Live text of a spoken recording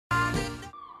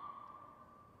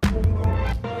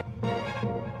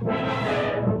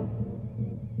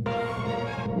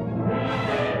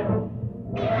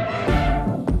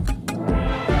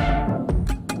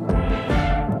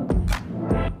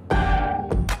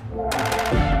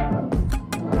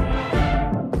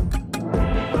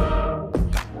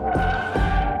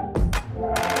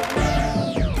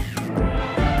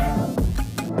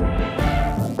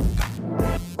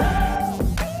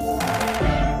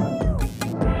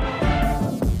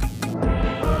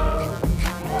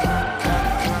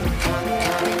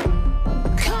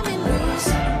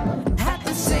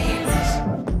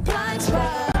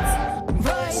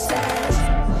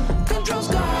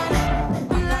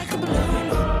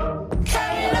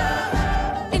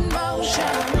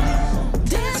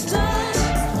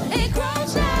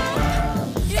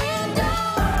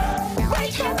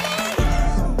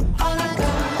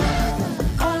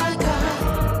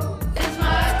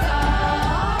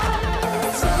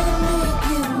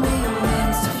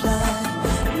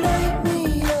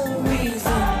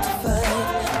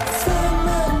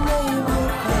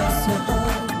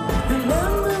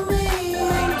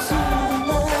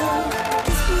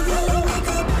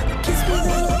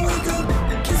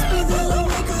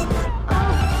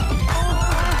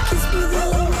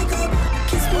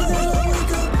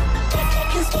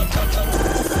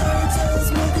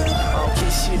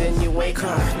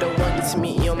Don't want you to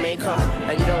meet your maker,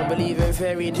 and you don't believe in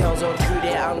fairy tales or true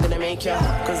that I'm gonna make ya.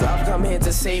 Cause I've come here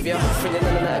to save ya. Feeling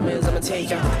none of nightmares, I'ma take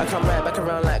ya. I come right back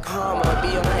around like karma.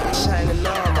 Be your knight in shining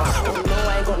armor. Oh no,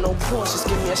 I ain't got no Porsche. Just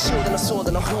give me a shield and a sword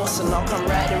and a horse, and I'll come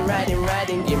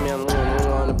riding. Give me a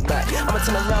on the back. I'ma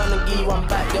turn around and give you one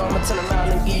back. Yo, I'ma turn around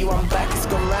and give you one back. It's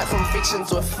gone right from fiction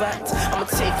to a fact. I'ma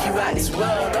take you out this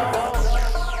world.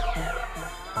 Oh.